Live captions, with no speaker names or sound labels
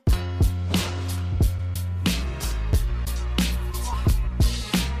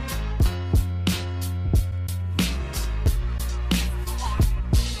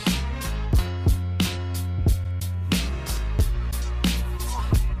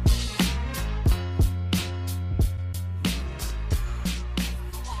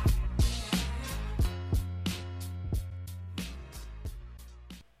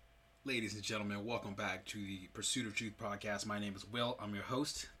gentlemen, welcome back to the Pursuit of Truth podcast. My name is Will. I'm your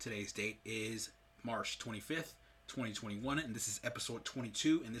host. Today's date is March 25th, 2021, and this is episode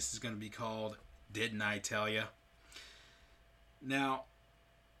 22, and this is going to be called Didn't I Tell Ya? Now,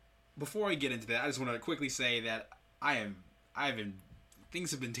 before I get into that, I just want to quickly say that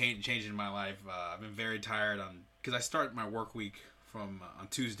things have been changing in my life. I've been very tired because I start my work week from on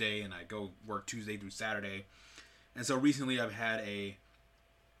Tuesday, and I go work Tuesday through Saturday, and so recently I've had a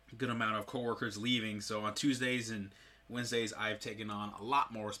good amount of coworkers leaving, so on Tuesdays and Wednesdays I've taken on a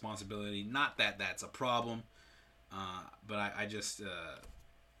lot more responsibility. Not that that's a problem, but I'm just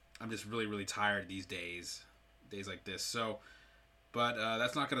really tired these days like this. So, but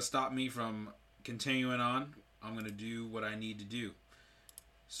that's not going to stop me from continuing on. I'm going to do what I need to do.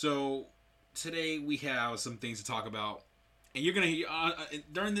 So today we have some things to talk about, and you're going to hear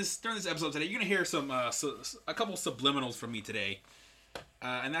during this episode today. You're going to hear a couple subliminals from me today.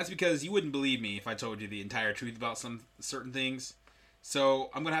 And that's because you wouldn't believe me if I told you the entire truth about some certain things.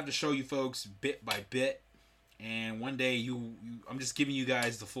 So I'm going to have to show you folks bit by bit. And one day I'm just giving you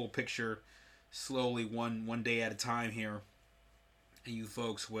guys the full picture slowly, one day at a time here. And you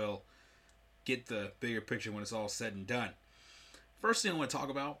folks will get the bigger picture when it's all said and done. First thing I want to talk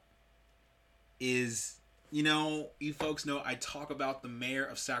about is, you folks know I talk about the mayor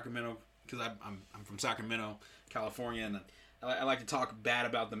of Sacramento because I'm from Sacramento, California, and I like to talk bad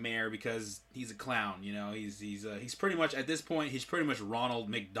about the mayor because he's a clown. He's pretty much at this point he's pretty much Ronald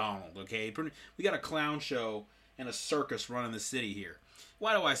McDonald. Okay, we got a clown show and a circus running the city here.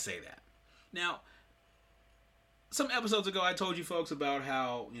 Why do I say that? Now, some episodes ago I told you folks about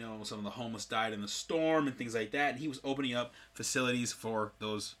how some of the homeless died in the storm and things like that, and he was opening up facilities for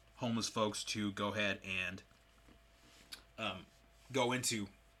those homeless folks to go ahead and go into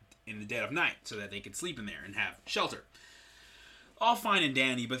in the dead of night so that they could sleep in there and have shelter. All fine and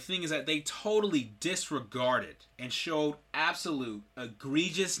dandy, but the thing is that they totally disregarded and showed absolute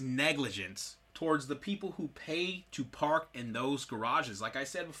egregious negligence towards the people who pay to park in those garages. Like I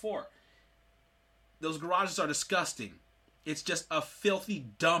said before, those garages are disgusting. It's just a filthy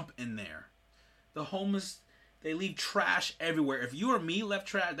dump in there. The homeless, they leave trash everywhere. If you or me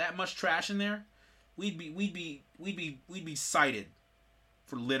left that much trash in there, we'd be cited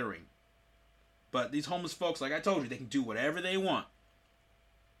for littering. But these homeless folks, like I told you, they can do whatever they want.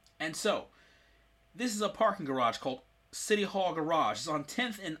 And so, this is a parking garage called City Hall Garage. It's on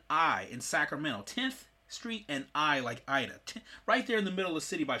 10th and I in Sacramento. 10th Street and I like Ida. Right there in the middle of the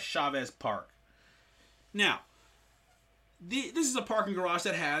city by Chavez Park. Now, this is a parking garage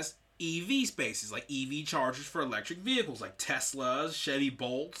that has EV spaces, like EV chargers for electric vehicles, like Teslas, Chevy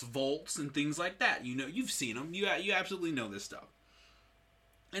Bolts, Volts, and things like that. You've seen them. You absolutely know this stuff.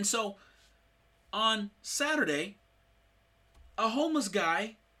 And so, on Saturday, a homeless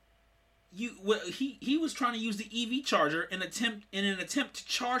guy, he was trying to use the EV charger in an attempt to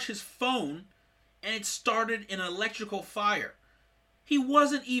charge his phone, and it started an electrical fire. He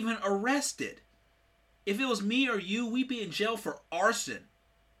wasn't even arrested. If it was me or you, we'd be in jail for arson.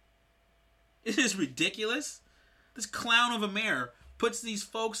 It is ridiculous. This clown of a mayor puts these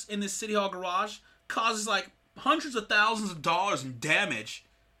folks in this City Hall garage, causes like hundreds of thousands of dollars in damage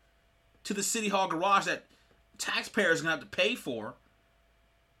to the City Hall garage that taxpayers are going to have to pay for.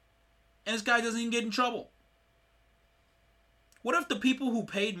 And this guy doesn't even get in trouble. What if the people who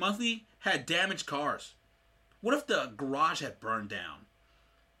paid monthly had damaged cars? What if the garage had burned down?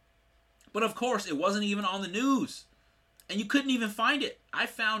 But of course, it wasn't even on the news. And you couldn't even find it. I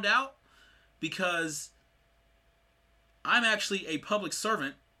found out because I'm actually a public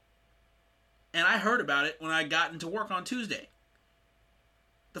servant. And I heard about it when I got into work on Tuesday.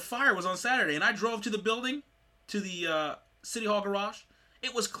 The fire was on Saturday, and I drove to the building, to the City Hall garage.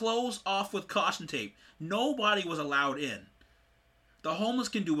 It was closed off with caution tape. Nobody was allowed in. The homeless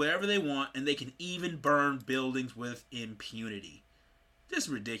can do whatever they want, and they can even burn buildings with impunity. This is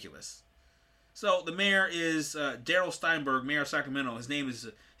ridiculous. So the mayor is Darrell Steinberg, mayor of Sacramento. His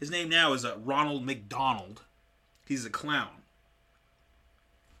name now is Ronald McDonald. He's a clown.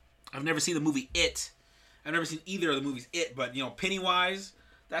 I've never seen the movie It. I've never seen either of the movies It, but Pennywise.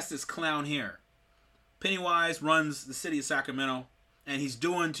 That's this clown here. Pennywise runs the city of Sacramento, and he's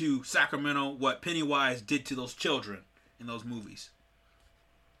doing to Sacramento what Pennywise did to those children in those movies.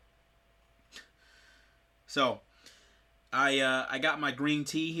 So, I got my green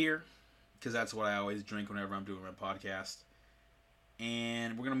tea here, because that's what I always drink whenever I'm doing my podcast.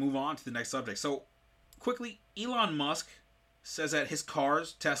 And we're going to move on to the next subject. So, quickly, Elon Musk says that his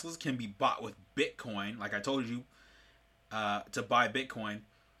cars, Teslas, can be bought with Bitcoin, like I told you, to buy Bitcoin.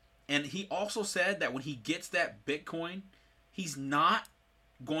 And he also said that when he gets that Bitcoin, he's not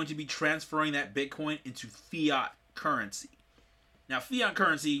going to be transferring that Bitcoin into fiat currency. Now, fiat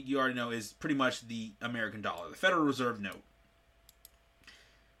currency, you already know, is pretty much the American dollar, the Federal Reserve note.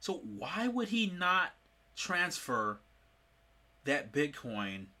 So why would he not transfer that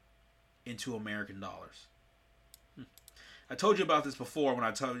Bitcoin into American dollars? I told you about this before when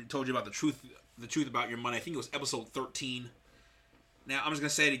I told you about the truth about your money. I think it was episode 13. Now, I'm just going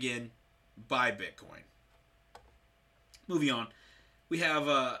to say it again. Buy Bitcoin. Moving on. We have,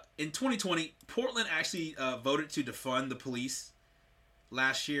 in 2020, Portland actually voted to defund the police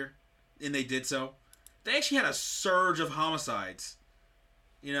last year, and they did so. They actually had a surge of homicides,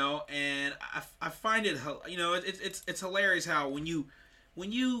 and I find it, it's hilarious how when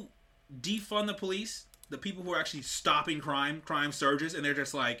you defund the police, the people who are actually stopping crime surges, and they're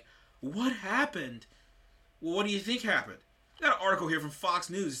just like, what happened? Well, what do you think happened? I got an article here from Fox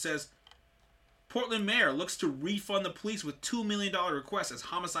News. It says, Portland mayor looks to refund the police with $2 million request as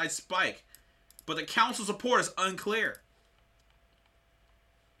homicides spike, but the council support is unclear.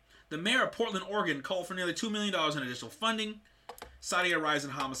 The mayor of Portland, Oregon, called for nearly $2 million in additional funding, citing a rise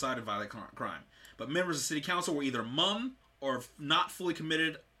in homicide and violent crime. But members of the city council were either mum or not fully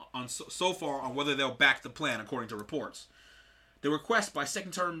committed on so far on whether they'll back the plan, according to reports. The request by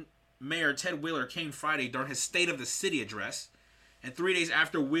second-term Mayor Ted Wheeler came Friday during his State of the City address, and 3 days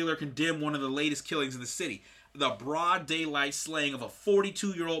after Wheeler condemned one of the latest killings in the city, the broad daylight slaying of a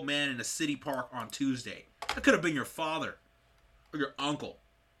 42-year-old man in a city park on Tuesday. That could have been your father or your uncle.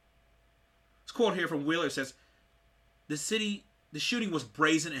 This quote here from Wheeler says, the shooting was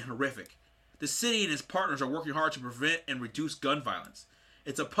brazen and horrific. The city and its partners are working hard to prevent and reduce gun violence.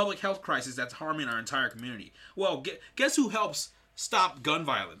 It's a public health crisis that's harming our entire community. Well, guess who helps stop gun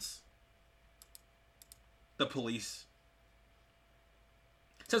violence? The police.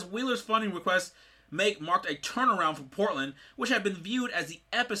 It says Wheeler's funding request marked a turnaround for Portland, which had been viewed as the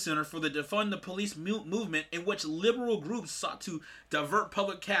epicenter for the defund the police movement, in which liberal groups sought to divert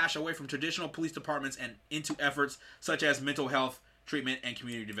public cash away from traditional police departments and into efforts such as mental health treatment and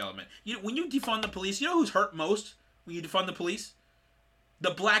community development. When you defund the police, you know who's hurt most when you defund the police?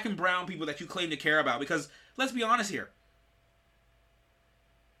 The black and brown people that you claim to care about. Because, let's be honest here,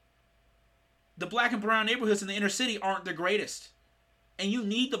 the black and brown neighborhoods in the inner city aren't the greatest. And you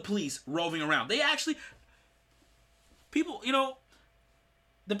need the police roving around. They actually,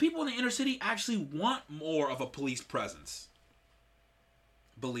 the people in the inner city actually want more of a police presence.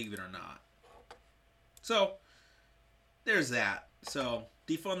 Believe it or not. So, there's that. So,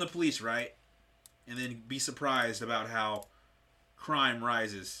 defund the police, right? And then be surprised about how crime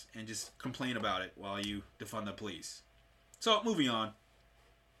rises and just complain about it while you defund the police. So, moving on.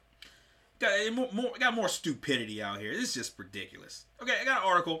 Got more stupidity out here. This is just ridiculous. Okay, I got an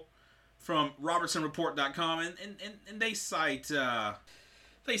article from RobertsonReport.com, and they cite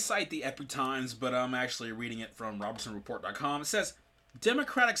the Epoch Times, but I'm actually reading it from RobertsonReport.com. It says,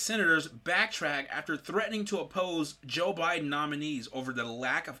 Democratic senators backtrack after threatening to oppose Joe Biden nominees over the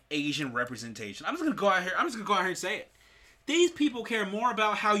lack of Asian representation. I'm just gonna go out here and say it. These people care more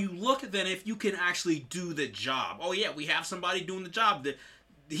about how you look than if you can actually do the job. Oh yeah, we have somebody doing the job.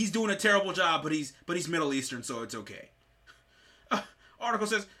 He's doing a terrible job, but he's Middle Eastern, so it's okay. Article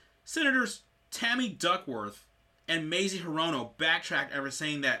says, Senators Tammy Duckworth and Mazie Hirono backtracked after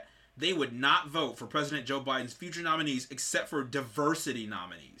saying that they would not vote for President Joe Biden's future nominees except for diversity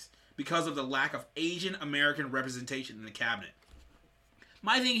nominees because of the lack of Asian American representation in the cabinet.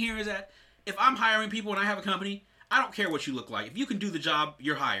 My thing here is that if I'm hiring people and I have a company, I don't care what you look like. If you can do the job,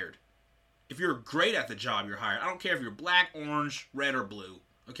 you're hired. If you're great at the job, you're hired. I don't care if you're black, orange, red, or blue.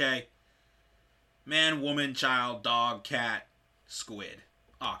 Okay? Man, woman, child, dog, cat, squid,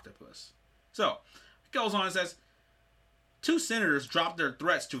 octopus. So, it goes on and says, 2 senators dropped their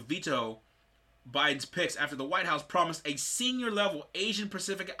threats to veto Biden's picks after the White House promised a senior-level Asian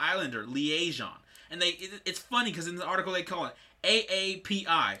Pacific Islander liaison. And it's funny because in the article they call it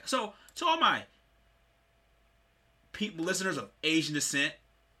AAPI. So, to all my listeners of Asian descent,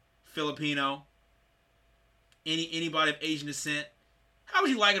 Filipino, anybody of Asian descent, how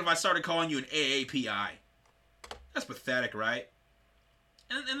would you like it if I started calling you an AAPI? That's pathetic, right?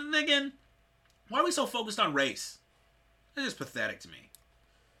 And then again, why are we so focused on race? That's just pathetic to me.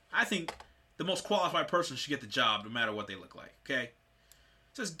 I think the most qualified person should get the job no matter what they look like, okay?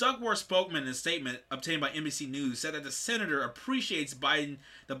 It says Duckworth spokesman in a statement obtained by NBC News said that the senator appreciates the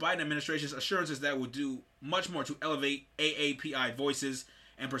Biden administration's assurances that will do much more to elevate AAPI voices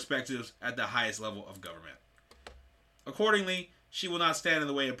and perspectives at the highest level of government. Accordingly, she will not stand in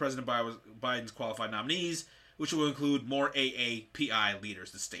the way of President Biden's qualified nominees, which will include more AAPI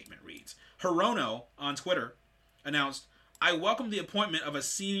leaders, the statement reads. Hirono, on Twitter, announced, I welcome the appointment of a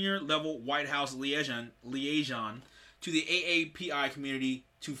senior-level White House liaison to the AAPI community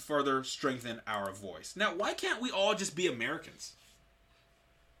to further strengthen our voice. Now, why can't we all just be Americans?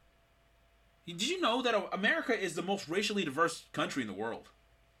 Did you know that America is the most racially diverse country in the world?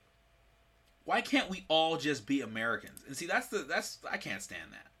 Why can't we all just be Americans? And see, I can't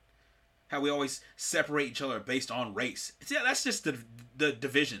stand that. How we always separate each other based on race. Yeah, that's just the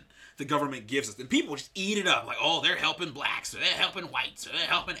division the government gives us. And people just eat it up. Like, oh, they're helping blacks, or they're helping whites, or they're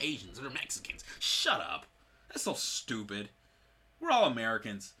helping Asians, or they're Mexicans. Shut up. That's so stupid. We're all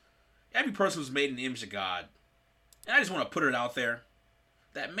Americans. Every person was made in the image of God. And I just want to put it out there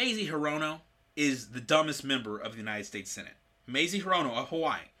that Mazie Hirono is the dumbest member of the United States Senate. Mazie Hirono of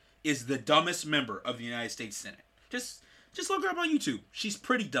Hawaii is the dumbest member of the United States Senate. Just look her up on YouTube. She's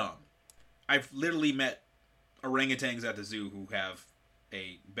pretty dumb. I've literally met orangutans at the zoo who have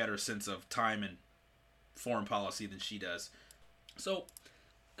a better sense of time and foreign policy than she does. So,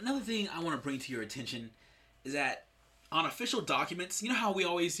 another thing I want to bring to your attention is that on official documents, you know how we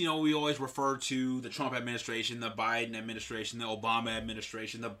always refer to the Trump administration, the Biden administration, the Obama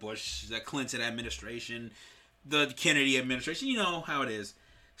administration, the Bush, the Clinton administration, the Kennedy administration. You know how it is.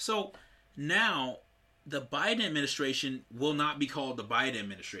 So, now the Biden administration will not be called the Biden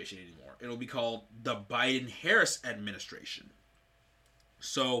administration anymore. It'll be called the Biden-Harris administration.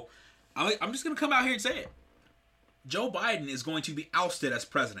 So, I'm just going to come out here and say it. Joe Biden is going to be ousted as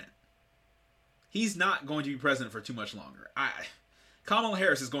president. He's not going to be president for too much longer. Kamala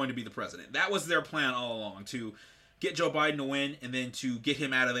Harris is going to be the president. That was their plan all along, to get Joe Biden to win and then to get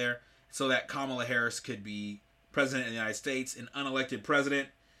him out of there so that Kamala Harris could be president of the United States, an unelected president.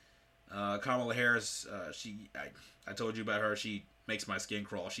 Kamala Harris, I told you about her. She makes my skin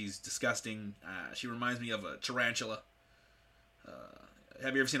crawl. She's disgusting. She reminds me of a tarantula.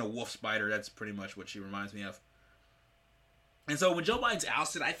 Have you ever seen a wolf spider? That's pretty much what she reminds me of. And so when Joe Biden's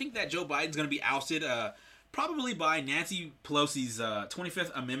ousted, I think that Joe Biden's going to be ousted probably by Nancy Pelosi's 25th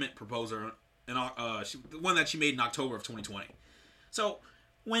Amendment proposal, the one that she made in October of 2020. So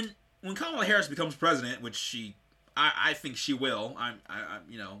when Kamala Harris becomes president, which I think she will.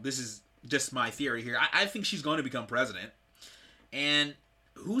 This is just my theory here. I think she's going to become president. And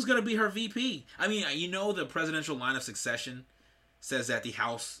who's going to be her VP? I mean, the presidential line of succession says that the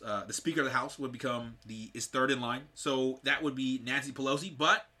House, the Speaker of the House is third in line. So that would be Nancy Pelosi.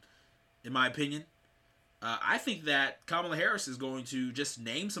 But, in my opinion, I think that Kamala Harris is going to just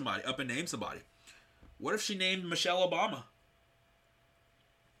name somebody. What if she named Michelle Obama?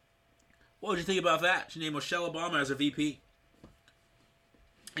 What would you think about that? She named Michelle Obama as her VP.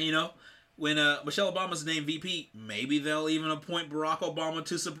 And when Michelle Obama's named VP, maybe they'll even appoint Barack Obama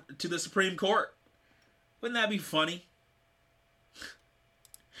to the Supreme Court. Wouldn't that be funny?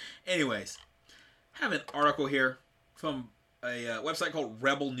 Anyways, I have an article here from a website called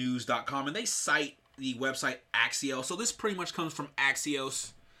rebelnews.com, and they cite the website Axios. So this pretty much comes from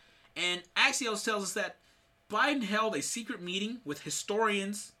Axios. And Axios tells us that Biden held a secret meeting with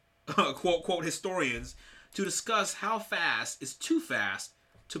historians, quote, quote, historians, to discuss how fast is too fast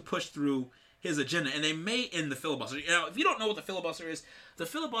to push through his agenda. And they may end the filibuster. If you don't know what the filibuster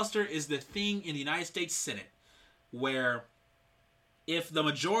is the thing in the United States Senate where if the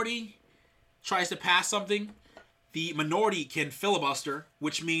majority tries to pass something, the minority can filibuster,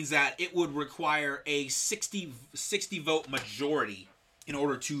 which means that it would require a 60 vote majority in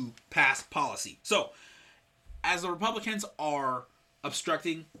order to pass policy. So, as the Republicans are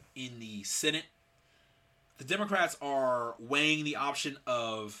obstructing in the Senate, the Democrats are weighing the option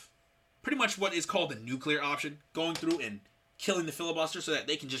of pretty much what is called the nuclear option, going through and killing the filibuster so that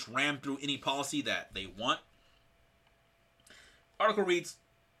they can just ram through any policy that they want. Article reads,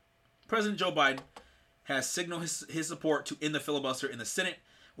 President Joe Biden has signaled his support to end the filibuster in the Senate,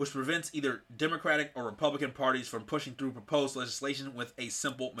 which prevents either Democratic or Republican parties from pushing through proposed legislation with a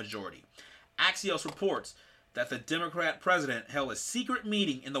simple majority. Axios reports that the Democrat president held a secret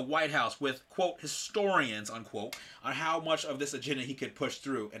meeting in the White House with, quote, historians, unquote, on how much of this agenda he could push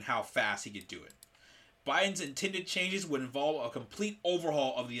through and how fast he could do it. Biden's intended changes would involve a complete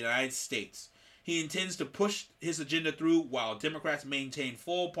overhaul of the United States. He intends to push his agenda through while Democrats maintain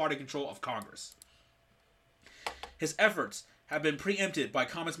full party control of Congress. His efforts have been preempted by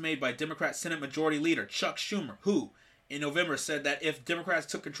comments made by Democrat Senate Majority Leader Chuck Schumer, who, in November, said that if Democrats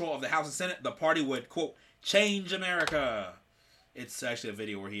took control of the House and Senate, the party would, quote, change America. It's actually a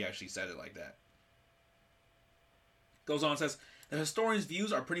video where he actually said it like that. Goes on and says, the historian's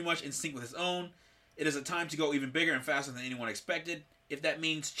views are pretty much in sync with his own. It is a time to go even bigger and faster than anyone expected. If that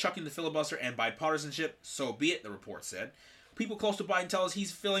means chucking the filibuster and bipartisanship, so be it, the report said. People close to Biden tell us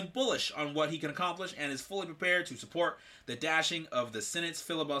he's feeling bullish on what he can accomplish and is fully prepared to support the dashing of the Senate's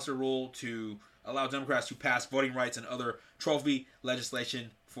filibuster rule to allow Democrats to pass voting rights and other trophy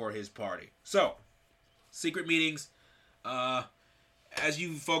legislation for his party. So, secret meetings. As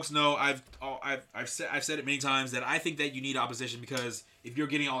you folks know, I've said it many times that I think that you need opposition, because if you're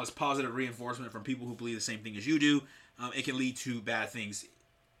getting all this positive reinforcement from people who believe the same thing as you do, it can lead to bad things.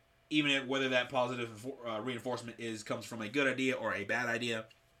 Even whether that positive reinforcement comes from a good idea or a bad idea,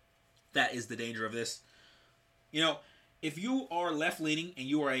 that is the danger of this. You know, if you are left-leaning and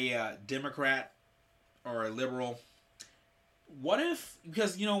you are a Democrat or a liberal, what if,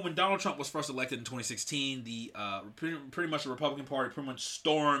 because, you know, when Donald Trump was first elected in 2016, the pretty much the Republican Party pretty much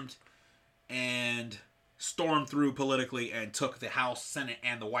stormed through politically and took the House, Senate,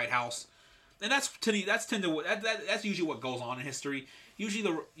 and the White House. And that's usually what goes on in history.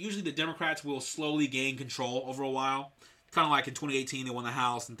 Usually the Democrats will slowly gain control over a while. Kind of like in 2018, they won the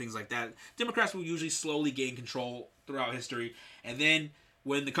House and things like that. Democrats will usually slowly gain control throughout history. And then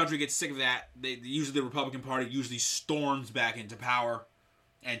when the country gets sick of that, usually the Republican Party usually storms back into power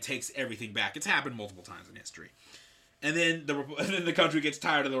and takes everything back. It's happened multiple times in history. And then the country gets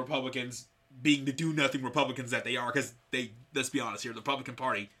tired of the Republicans being the do-nothing Republicans that they are, because let's be honest here, the Republican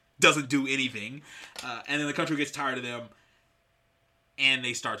Party doesn't do anything. And then the country gets tired of them, and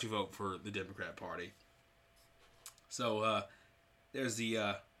they start to vote for the Democrat Party. So there's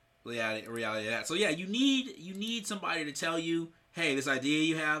the reality of that. So yeah, you need somebody to tell you, hey, this idea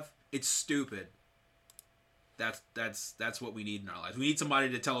you have, it's stupid. That's what we need in our lives. We need somebody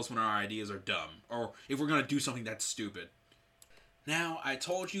to tell us when our ideas are dumb, or if we're gonna do something that's stupid. Now, I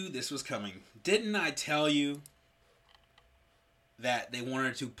told you this was coming. Didn't I tell you that they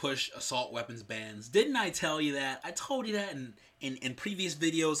wanted to push assault weapons bans? Didn't I tell you that? I told you that in previous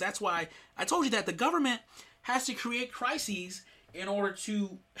videos. That's why I told you that the government has to create crises in order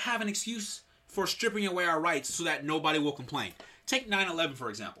to have an excuse for stripping away our rights so that nobody will complain. Take 9/11, for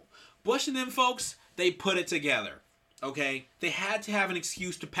example. Bush and them folks, they put it together, okay? They had to have an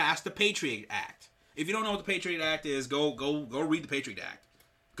excuse to pass the Patriot Act. If you don't know what the Patriot Act is, go read the Patriot Act.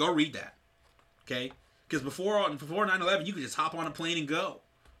 Go read that, okay? Because before 9/11, you could just hop on a plane and go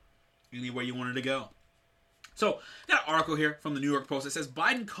anywhere you wanted to go. So, got an article here from the New York Post that says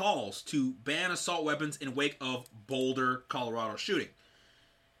Biden calls to ban assault weapons in wake of Boulder, Colorado shooting.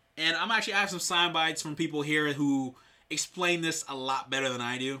 And I have some sound bites from people here who explain this a lot better than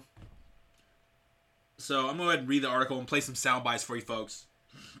I do. So I'm going to go ahead and read the article and play some sound bites for you folks.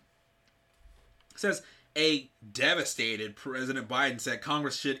 It says, a devastated President Biden said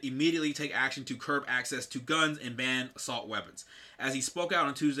Congress should immediately take action to curb access to guns and ban assault weapons, as he spoke out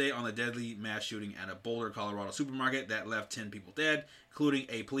on Tuesday on the deadly mass shooting at a Boulder, Colorado supermarket that left 10 people dead, including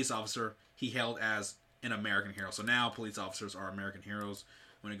a police officer he hailed as an American hero. So now police officers are American heroes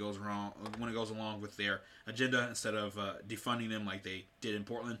when it goes along with their agenda, instead of defunding them like they did in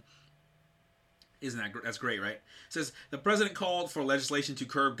Portland. That's great, right? It says the president called for legislation to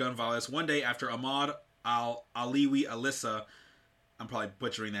curb gun violence one day after Ahmad Aliwi Alissa, I'm probably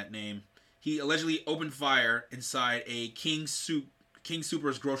butchering that name, he allegedly opened fire inside a King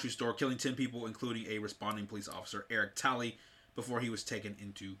Soopers grocery store, killing 10 people, including a responding police officer, Eric Talley, before he was taken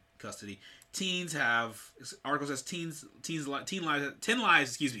into custody. Article says 10 lives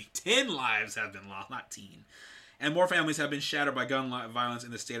have been lost, not teen. And more families have been shattered by gun violence in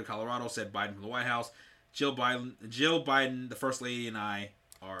the state of Colorado, said Biden from the White House. Jill Biden, the First Lady, and I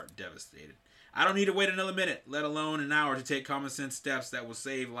are devastated. I don't need to wait another minute, let alone an hour, to take common sense steps that will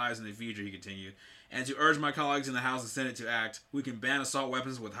save lives in the future, he continued. And to urge my colleagues in the House and Senate to act, we can ban assault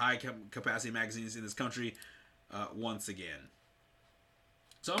weapons with high-capacity magazines in this country once again.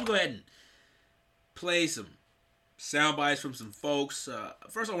 So I'm going to go ahead and play some sound bites from some folks.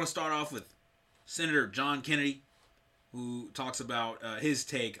 First, I want to start off with Senator John Kennedy, who talks about his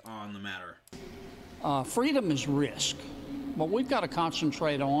take on the matter. Freedom is risk. What we've got to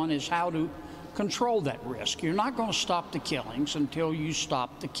concentrate on is how to control that risk. You're not going to stop the killings until you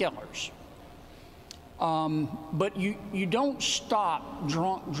stop the killers. But you don't stop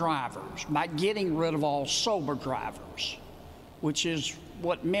drunk drivers by getting rid of all sober drivers, which is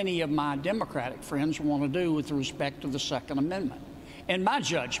what many of my Democratic friends want to do with respect to the Second Amendment. In my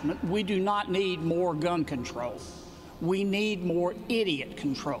judgment, we do not need more gun control. We need more idiot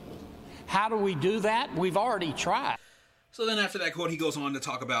control. How do we do that? We've already tried. So then after that quote, he goes on to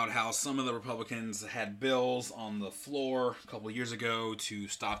talk about how some of the Republicans had bills on the floor a couple of years ago to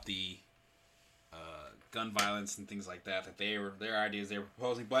stop the gun violence and things like that, their ideas they were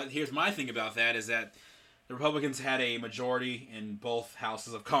proposing. But here's my thing about that, is that the Republicans had a majority in both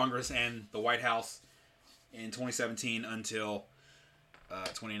houses of Congress and the White House in 2017 until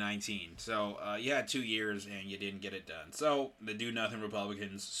 2019. So you had 2 years and you didn't get it done. So the do nothing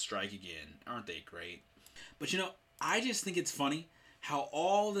Republicans strike again. Aren't they great? But I just think it's funny how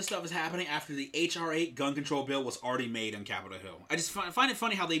all this stuff is happening after the H.R. 8 gun control bill was already made on Capitol Hill. I just find it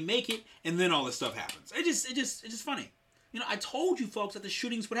funny how they make it and then all this stuff happens. It's just funny. I told you folks that the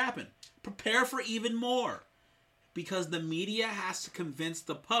shootings would happen. Prepare for even more. Because the media has to convince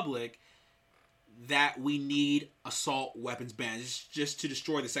the public that we need assault weapons bans just to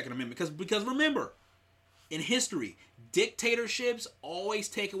destroy the Second Amendment. Because remember, in history, dictatorships always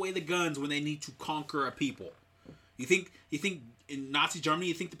take away the guns when they need to conquer a people. You think in Nazi Germany,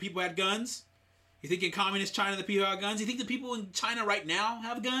 you think the people had guns? You think in communist China the people had guns? You think the people in China right now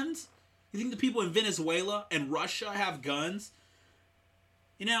have guns? You think the people in Venezuela and Russia have guns?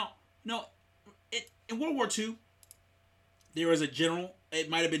 In World War II, there was a general. It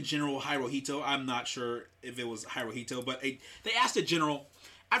might have been General Hirohito. I'm not sure if it was Hirohito, but they asked a general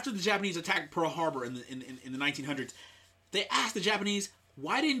after the Japanese attacked Pearl Harbor in the 1900s. They asked the Japanese,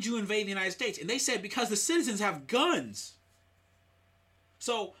 "Why didn't you invade the United States?" And they said, "Because the citizens have guns."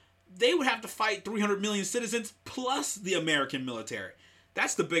 So they would have to fight 300 million citizens plus the American military.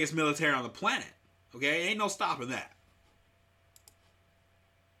 That's the biggest military on the planet. Okay, ain't no stopping that.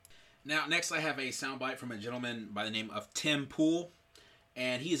 Now, next I have a soundbite from a gentleman by the name of Tim Pool.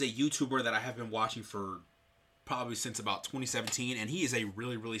 And he is a YouTuber that I have been watching for probably since about 2017. And he is a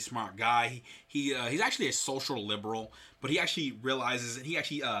really, really smart guy. He's actually a social liberal, but he actually realizes, and he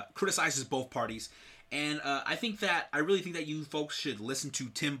actually criticizes both parties. And I really think that you folks should listen to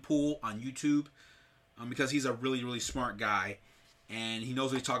Tim Pool on YouTube because he's a really, really smart guy. And he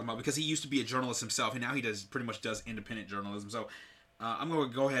knows what he's talking about because he used to be a journalist himself. And now he pretty much does independent journalism. So I'm going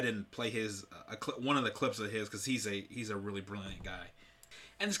to go ahead and play one of the clips of his because he's a really brilliant guy.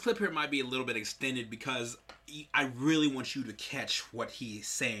 And this clip here might be a little bit extended because I really want you to catch what he's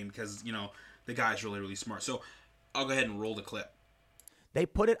saying because, the guy's really, really smart. So I'll go ahead and roll the clip. They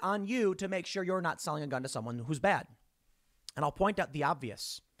put it on you to make sure you're not selling a gun to someone who's bad. And I'll point out the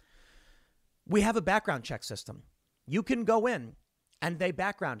obvious. We have a background check system. You can go in and they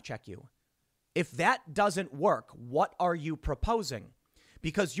background check you. If that doesn't work, what are you proposing?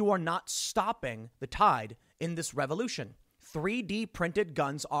 Because you are not stopping the tide in this revolution. 3D printed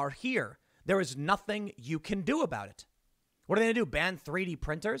guns are here. There is nothing you can do about it. What are they going to do? Ban 3D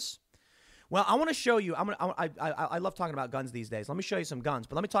printers? Well, I want to show you. I love talking about guns these days. Let me show you some guns,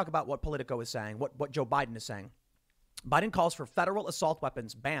 but let me talk about what Politico is saying, what Joe Biden is saying. Biden calls for federal assault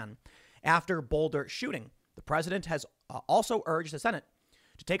weapons ban after Boulder shooting. The president has also urged the Senate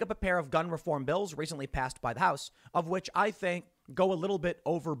to take up a pair of gun reform bills recently passed by the House, of which I think go a little bit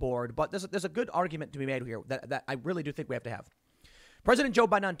overboard. But there's a good argument to be made here that I really do think we have to have. President Joe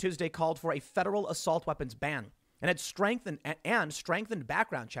Biden on Tuesday called for a federal assault weapons ban and had strengthened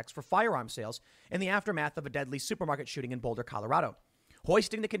background checks for firearm sales in the aftermath of a deadly supermarket shooting in Boulder, Colorado,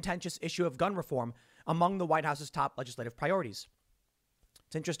 hoisting the contentious issue of gun reform among the White House's top legislative priorities.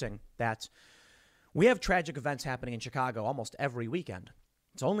 It's interesting that we have tragic events happening in Chicago almost every weekend.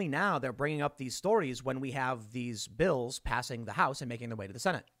 It's only now they're bringing up these stories when we have these bills passing the House and making their way to the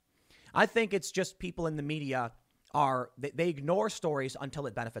Senate. I think it's just people in the media they ignore stories until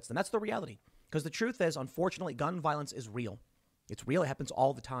it benefits them. That's the reality. Because the truth is, unfortunately, gun violence is real. It's real. It happens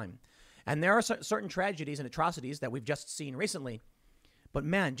all the time. And there are certain tragedies and atrocities that we've just seen recently. But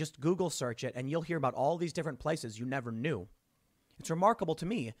man, just Google search it and you'll hear about all these different places you never knew. It's remarkable to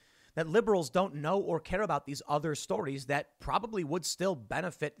me that liberals don't know or care about these other stories that probably would still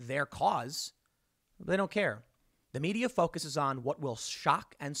benefit their cause. They don't care. The media focuses on what will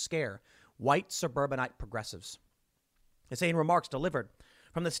shock and scare white suburbanite progressives. They say in remarks delivered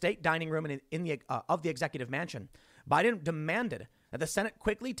from the state dining room of the executive mansion, Biden demanded that the Senate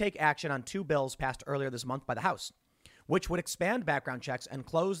quickly take action on two bills passed earlier this month by the House, which would expand background checks and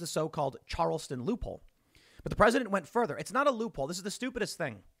close the so-called Charleston loophole. But the president went further. It's not a loophole. This is the stupidest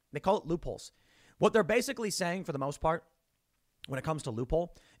thing. They call it loopholes. What they're basically saying, for the most part, when it comes to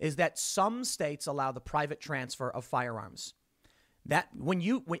loophole, is that some states allow the private transfer of firearms. That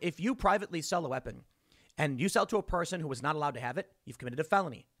if you privately sell a weapon and you sell to a person who is not allowed to have it, you've committed a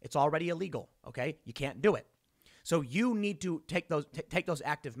felony. It's already illegal. Okay, you can't do it. So you need to take those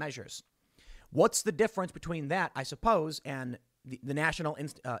active measures. What's the difference between that, I suppose, and the national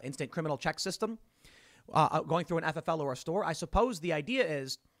instant criminal check system going through an FFL or a store? I suppose the idea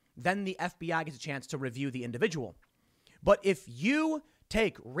is then the FBI gets a chance to review the individual. But if you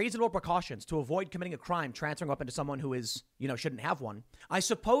take reasonable precautions to avoid committing a crime, transferring a weapon to someone who shouldn't have one, I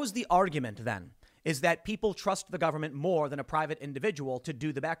suppose the argument then is that people trust the government more than a private individual to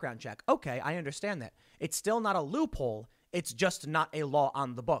do the background check. Okay, I understand that. It's still not a loophole. It's just not a law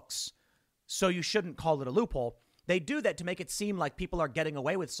on the books. So you shouldn't call it a loophole. They do that to make it seem like people are getting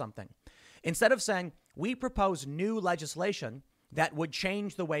away with something. Instead of saying, we propose new legislation that would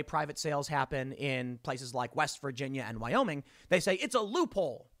change the way private sales happen in places like West Virginia and Wyoming, they say it's a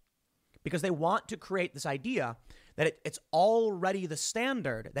loophole because they want to create this idea that it's already the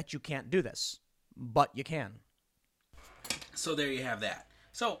standard that you can't do this, but you can. So there you have that.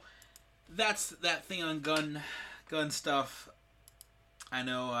 So that's that thing on gun stuff. I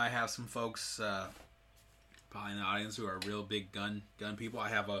know I have some folks probably in the audience who are real big gun people. I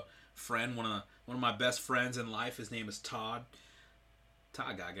have a friend, one of my best friends in life. His name is Todd.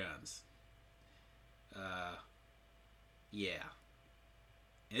 Todd got guns. Yeah.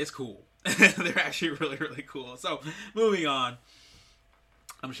 It's cool. They're actually really, really cool. So, moving on.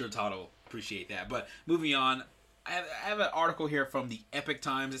 I'm sure Todd will appreciate that. But, moving on. I have an article here from the Epic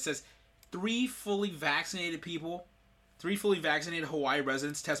Times. It says, 3 fully vaccinated Hawaii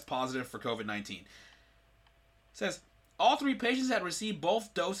residents test positive for COVID-19. It says, all 3 patients had received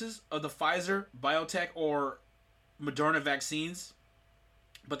both doses of the Pfizer, BioNTech, or Moderna vaccines.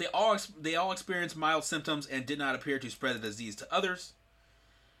 But they all experienced mild symptoms and did not appear to spread the disease to others.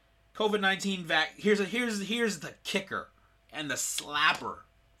 COVID-19 here's the kicker and the slapper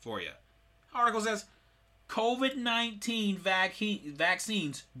for you. Article says COVID-19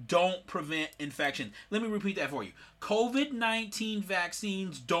 vaccines don't prevent infection. Let me repeat that for you. COVID-19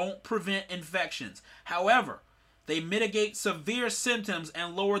 vaccines don't prevent infections. However, they mitigate severe symptoms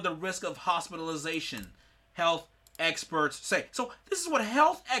and lower the risk of hospitalization. Health experts say. So this is what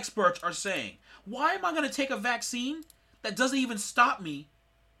health experts are saying. Why am I going to take a vaccine that doesn't even stop me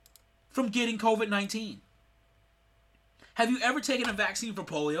from getting COVID-19? Have you ever taken a vaccine for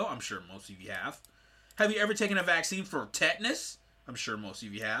polio? I'm sure most of you have. Have you ever taken a vaccine for tetanus? I'm sure most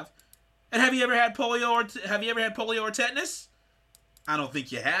of you have. And have you ever had polio or tetanus? I don't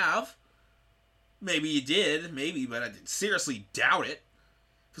think you have. Maybe you did, but I seriously doubt it,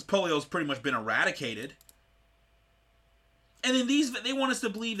 because polio's pretty much been eradicated. And then they want us to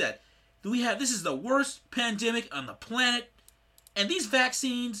believe that this is the worst pandemic on the planet, and these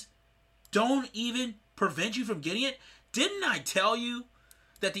vaccines don't even prevent you from getting it. Didn't I tell you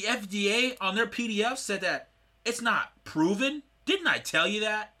that the FDA on their PDF said that it's not proven? Didn't I tell you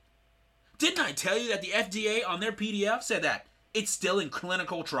that? Didn't I tell you that the FDA on their PDF said that it's still in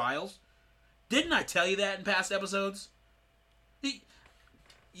clinical trials? Didn't I tell you that in past episodes? You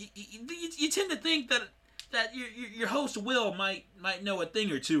tend to think that your host Will might know a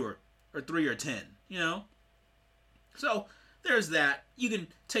thing or two or 3 or 10, you know? So, there's that. You can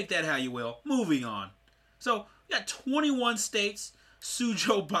take that how you will. Moving on. So, we got 21 states sue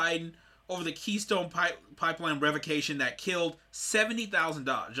Joe Biden over the Keystone Pipeline revocation that killed 70,000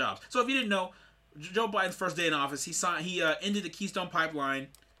 jobs. So, if you didn't know, Joe Biden's first day in office, he ended the Keystone Pipeline,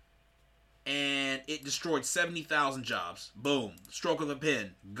 and it destroyed 70,000 jobs. Boom. Stroke of a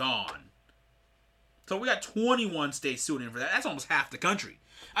pen. Gone. So we got 21 states suing him for that. That's almost half the country.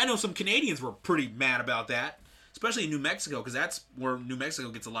 I know some Canadians were pretty mad about that, especially in New Mexico, because that's where New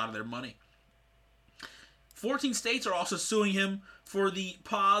Mexico gets a lot of their money. 14 states are also suing him for the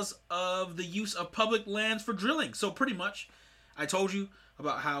pause of the use of public lands for drilling. So pretty much, I told you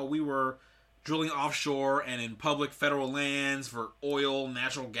about how we were drilling offshore and in public federal lands for oil,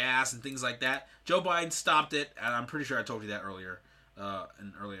 natural gas, and things like that. Joe Biden stopped it, and I'm pretty sure I told you that earlier.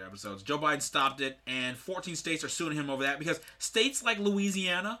 In earlier episodes. Joe Biden stopped it, and 14 states are suing him over that because states like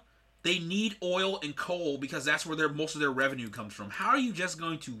Louisiana, they need oil and coal because that's where most of their revenue comes from. How are you just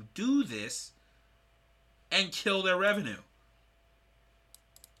going to do this and kill their revenue?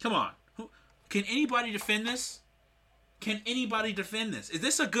 Come on. Can anybody defend this? Can anybody defend this? Is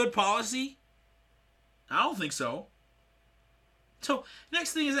this a good policy? I don't think so. So,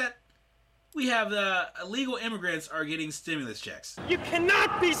 next thing is that we have illegal immigrants are getting stimulus checks. You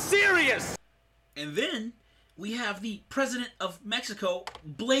cannot be serious! And then we have the president of Mexico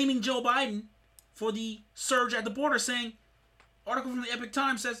blaming Joe Biden for the surge at the border, saying, article from the Epic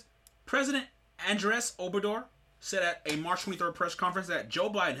Times says, President Andres Obrador said at a March 23rd press conference that Joe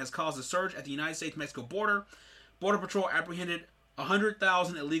Biden has caused a surge at the United States-Mexico border. Border Patrol apprehended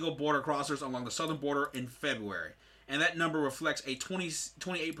 100,000 illegal border crossers along the southern border in February. And that number reflects a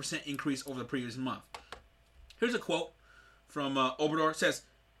 28% increase over the previous month. Here's a quote from Obrador. It says,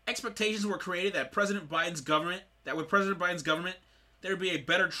 expectations were created that with President Biden's government, there would be a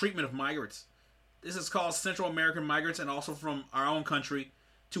better treatment of migrants. This has caused Central American migrants and also from our own country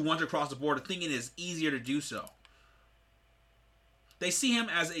to want to cross the border, thinking it is easier to do so. They see him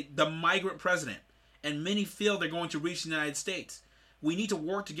as the migrant president. and many feel they're going to reach the United States. We need to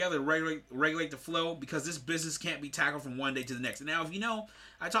work together to regulate the flow because this business can't be tackled from one day to the next. And now, if you know,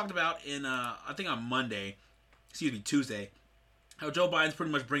 I talked about in, I think on Tuesday, how Joe Biden's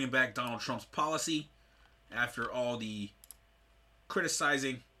pretty much bringing back Donald Trump's policy after all the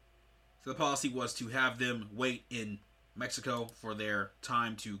criticizing. So the policy was to have them wait in Mexico for their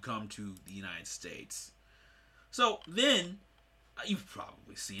time to come to the United States. So then, you've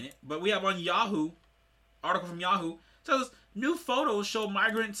probably seen it, but we have on Yahoo, article from Yahoo, says new photos show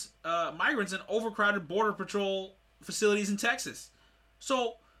migrants in overcrowded border patrol facilities in Texas.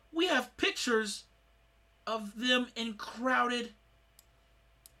 So we have pictures of them in crowded,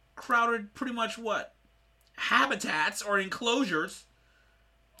 pretty much what? Habitats or enclosures.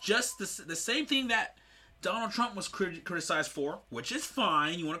 Just the same thing that Donald Trump was criticized for, which is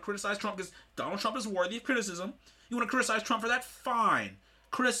fine. You want to criticize Trump because Donald Trump is worthy of criticism. You want to criticize Trump for that? Fine.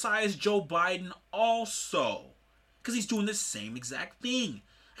 Criticize Joe Biden also, because he's doing the same exact thing.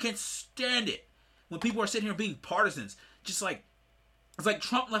 I can't stand it when people are sitting here being partisans. Just like, it's like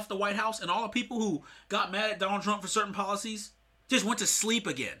Trump left the White House and all the people who got mad at Donald Trump for certain policies just went to sleep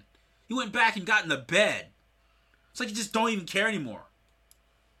again. He went back and got in the bed. It's like you just don't even care anymore.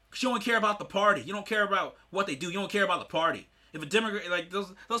 Because you don't care about the party. You don't care about what they do. You don't care about the party. If a Democrat, like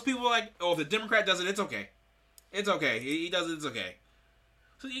those people are like, oh, if the Democrat does it, it's okay. It's okay. He does it, it's okay.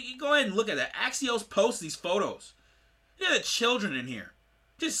 So you go ahead and look at that. Axios posts these photos. You have the children in here.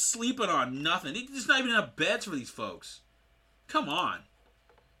 Just sleeping on nothing. There's not even enough beds for these folks. Come on.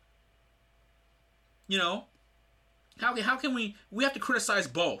 You know? How can we have to criticize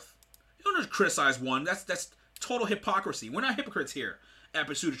both. You don't just criticize one. That's total hypocrisy. We're not hypocrites here at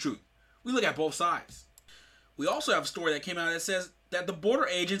Pursuit of Truth. We look at both sides. We also have a story that came out that says that the border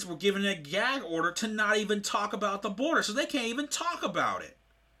agents were given a gag order to not even talk about the border, so they can't even talk about it.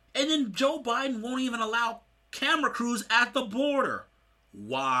 And then Joe Biden won't even allow camera crews at the border.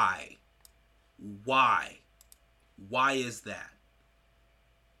 Why? Why? Why is that?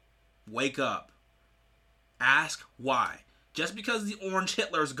 Wake up. Ask why. Just because the orange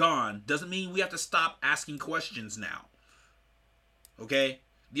Hitler's gone doesn't mean we have to stop asking questions now. Okay?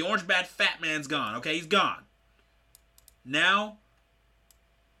 The orange bad fat man's gone. Okay? He's gone. Now,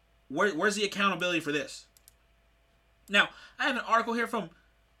 where's the accountability for this? Now, I have an article here from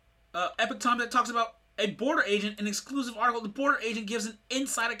Epoch Times that talks about a border agent, an exclusive article. The border agent gives an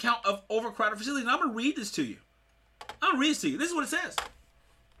inside account of overcrowded facilities. And I'm going to read this to you. This is what it says.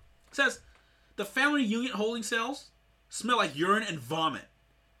 It says, the family reunion holding cells smell like urine and vomit.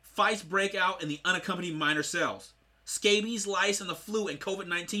 Fights break out in the unaccompanied minor cells. Scabies, lice, and the flu and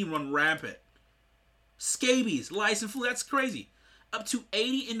COVID-19 run rampant. Scabies, lice, and flu, that's crazy. Up to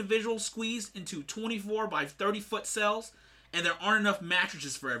 80 individuals squeezed into 24 by 30-foot cells, and there aren't enough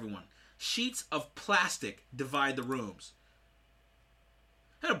mattresses for everyone. Sheets of plastic divide the rooms.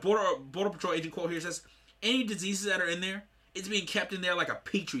 I had a Border Patrol agent quote here. It says, any diseases that are in there, it's being kept in there like a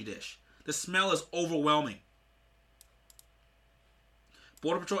petri dish. The smell is overwhelming.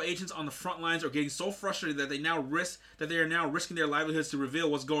 Border Patrol agents on the front lines are getting so frustrated that they are now risking their livelihoods to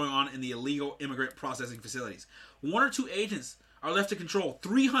reveal what's going on in the illegal immigrant processing facilities. 1 or 2 agents are left to control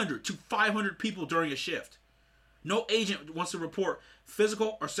 300 to 500 people during a shift. No agent wants to report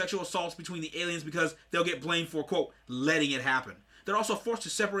physical or sexual assaults between the aliens because they'll get blamed for, quote, letting it happen. They're also forced to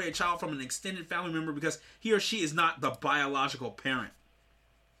separate a child from an extended family member because he or she is not the biological parent.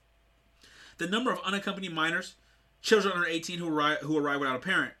 The number of unaccompanied minors, children under 18 who arrive without a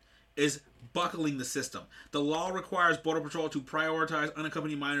parent, is buckling the system. The law requires Border Patrol to prioritize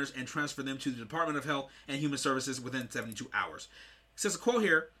unaccompanied minors and transfer them to the Department of Health and Human Services within 72 hours. It says a quote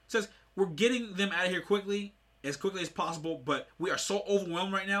here, it says, we're getting them out of here as quickly as possible, but we are so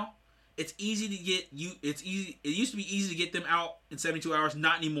overwhelmed right now. It used to be easy to get them out in 72 hours,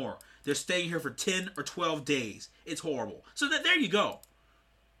 not anymore. They're staying here for 10 or 12 days. It's horrible. So there you go.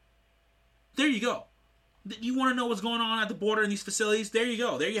 There you go. You want to know what's going on at the border in these facilities? There you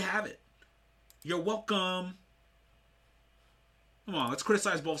go. There you have it. You're welcome. Come on, let's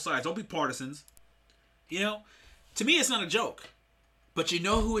criticize both sides. Don't be partisans. You know, to me, it's not a joke. But you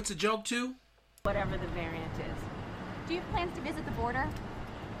know who it's a joke to? Whatever the variant is. Do you have plans to visit the border?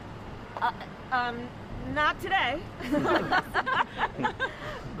 Not today.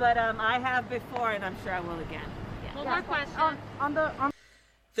 But I have before, and I'm sure I will again. Yeah. One more question.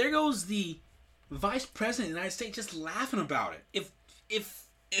 There goes the Vice President of the United States just laughing about it.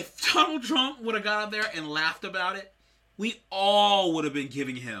 If Donald Trump would have got out there and laughed about it, we all would have been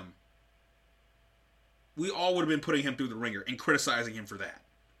giving him. We all would have been putting him through the ringer and criticizing him for that.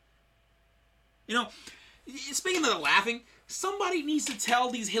 You know, Speaking of the laughing, somebody needs to tell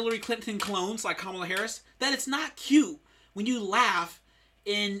these Hillary Clinton clones like Kamala Harris that it's not cute when you laugh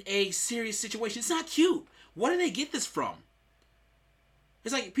in a serious situation. It's not cute. Where do they get this from?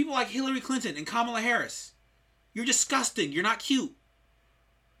 It's like people like Hillary Clinton and Kamala Harris. You're disgusting. You're not cute.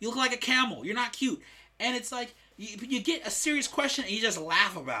 You look like a camel. You're not cute. And it's like, you get a serious question and you just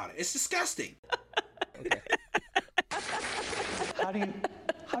laugh about it. It's disgusting. Okay.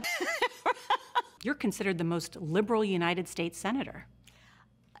 You're considered the most liberal United States senator.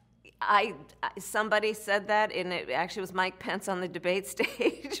 Somebody said that, and it actually was Mike Pence on the debate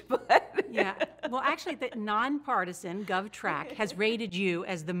stage, but... Yeah. Well, actually, the nonpartisan GovTrack has rated you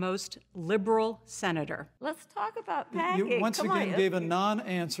as the most liberal senator. Let's talk about packing. You once again gave a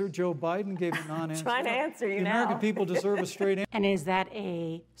non-answer. Joe Biden gave a non-answer. Trying to answer you the now. American people deserve a straight answer. And is that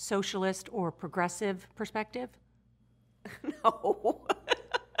a socialist or progressive perspective? No.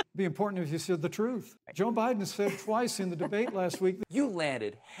 It'd be important if you said the truth. Joe Biden said twice in the debate last week that You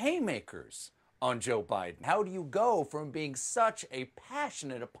landed haymakers on Joe Biden. How do you go from being such a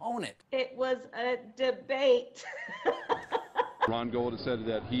passionate opponent? It was a debate. Ron Gold has said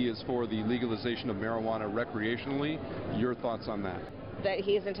that he is for the legalization of marijuana recreationally. Your thoughts on that? That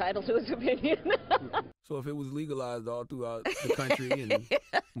he is entitled to his opinion. So if it was legalized all throughout the country and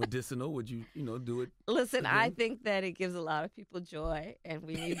medicinal, would you do it? Listen, again? I think that it gives a lot of people joy, and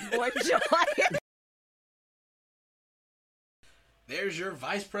we need more joy. There's your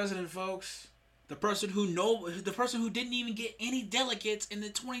vice president, folks. The person who didn't even get any delegates in the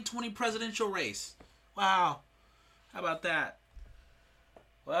 2020 presidential race. Wow. How about that?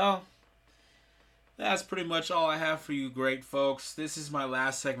 Well, that's pretty much all I have for you great folks. This is my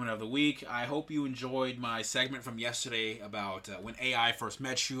last segment of the week. I hope you enjoyed my segment from yesterday about when AI first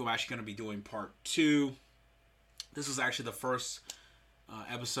met you. I'm actually going to be doing part 2. This was actually the first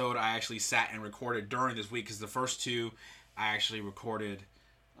episode I actually sat and recorded during this week, because the first 2 I actually recorded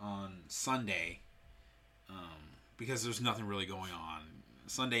on Sunday, because there's nothing really going on.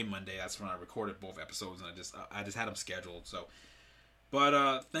 Sunday, Monday, that's when I recorded both episodes, and I just had them scheduled. So,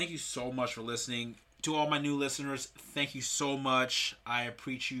 but thank you so much for listening. To all my new listeners, thank you so much. I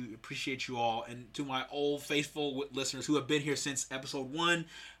appreciate you all, and to my old faithful listeners who have been here since episode 1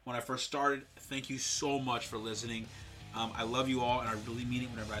 when I first started, thank you so much for listening. I love you all, and I really mean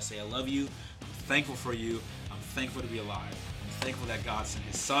it whenever I say I love you. I'm thankful for you. I'm thankful to be alive. I'm thankful that God sent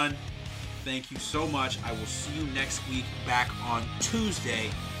His Son. Thank you so much. I will see you next week back on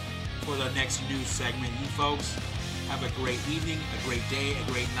Tuesday for the next news segment. You folks have a great evening, a great day,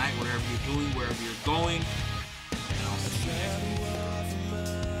 a great night, whatever you're doing, wherever you're going. And I'll see you next week.